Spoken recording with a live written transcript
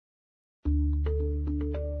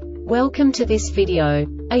Welcome to this video.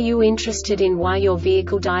 Are you interested in why your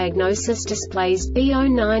vehicle diagnosis displays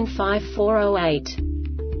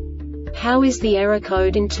B0954-08? How is the error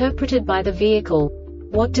code interpreted by the vehicle?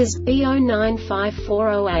 What does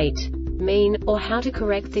B0954-08 mean, or how to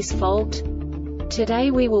correct this fault? Today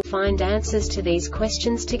we will find answers to these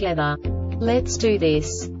questions together. Let's do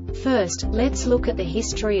this. First, let's look at the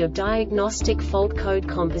history of diagnostic fault code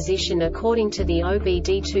composition according to the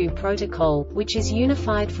OBD2 protocol, which is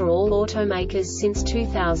unified for all automakers since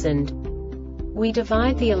 2000. We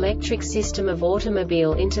divide the electric system of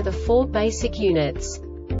automobile into the four basic units: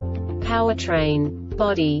 powertrain,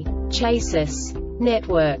 body, chassis,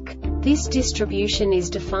 network. This distribution is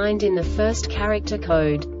defined in the first character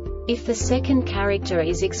code. If the second character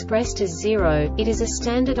is expressed as 0, it is a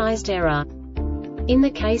standardized error. In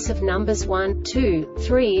the case of numbers 1, 2,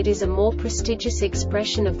 3, it is a more prestigious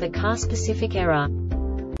expression of the car-specific error.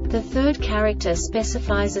 The third character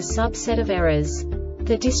specifies a subset of errors.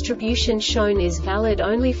 The distribution shown is valid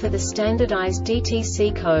only for the standardized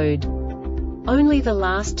DTC code. Only the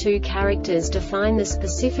last two characters define the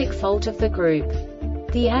specific fault of the group.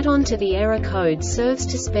 The add-on to the error code serves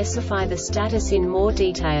to specify the status in more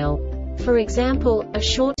detail. For example, a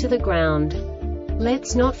short to the ground.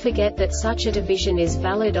 Let's not forget that such a division is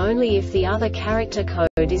valid only if the other character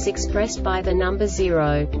code is expressed by the number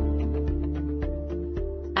 0.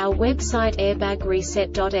 Our website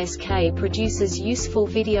airbagreset.sk produces useful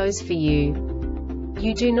videos for you.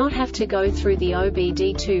 You do not have to go through the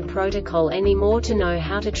OBD2 protocol anymore to know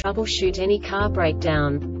how to troubleshoot any car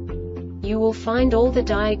breakdown. You will find all the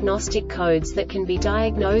diagnostic codes that can be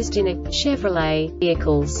diagnosed in a Chevrolet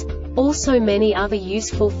vehicles. Also many other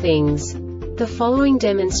useful things. The following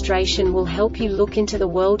demonstration will help you look into the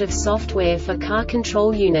world of software for car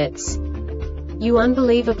control units. You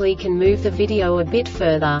unbelievably can move the video a bit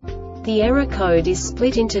further. The error code is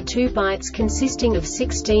split into 2 bytes consisting of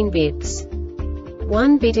 16 bits.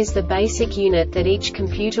 1 bit is the basic unit that each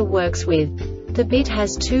computer works with. The bit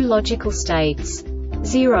has 2 logical states: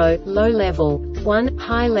 0, low level, 1,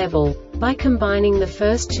 high level. By combining the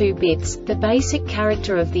first 2 bits, the basic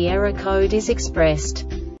character of the error code is expressed.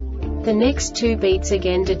 The next 2 beats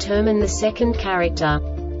again determine the second character.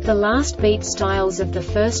 The last beat styles of the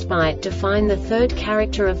first byte define the third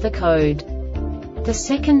character of the code. The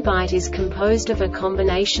second byte is composed of a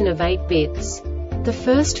combination of 8 bits. The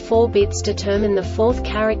first 4 bits determine the fourth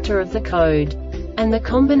character of the code. And the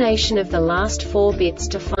combination of the last 4 bits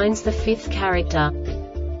defines the fifth character.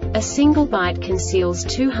 A single byte conceals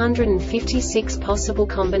 256 possible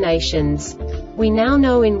combinations. We now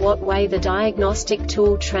know in what way the diagnostic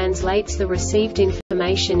tool translates the received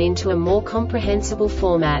information into a more comprehensible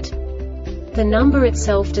format. The number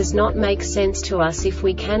itself does not make sense to us if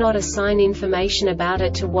we cannot assign information about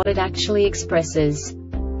it to what it actually expresses.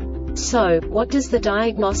 So, what does the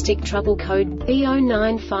diagnostic trouble code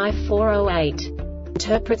B0954-08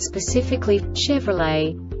 interpret specifically for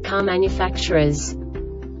Chevrolet car manufacturers?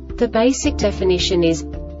 The basic definition is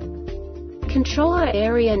Controller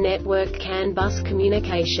Area Network CAN bus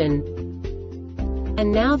communication.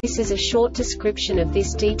 And now this is a short description of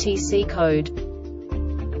this DTC code.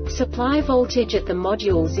 Supply voltage at the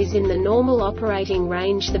modules is in the normal operating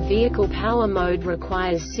range. The vehicle power mode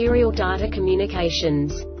requires serial data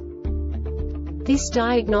communications. This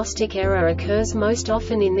diagnostic error occurs most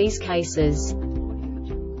often in these cases.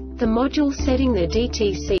 The module setting the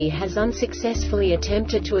DTC has unsuccessfully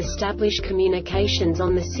attempted to establish communications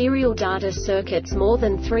on the serial data circuits more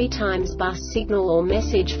than 3 times. Bus signal or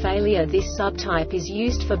message failure. This subtype is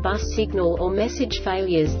used for bus signal or message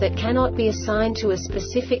failures that cannot be assigned to a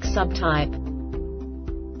specific subtype.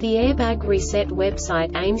 The Airbag Reset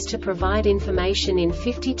website aims to provide information in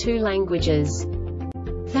 52 languages.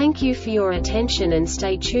 Thank you for your attention and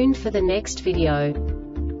stay tuned for the next video.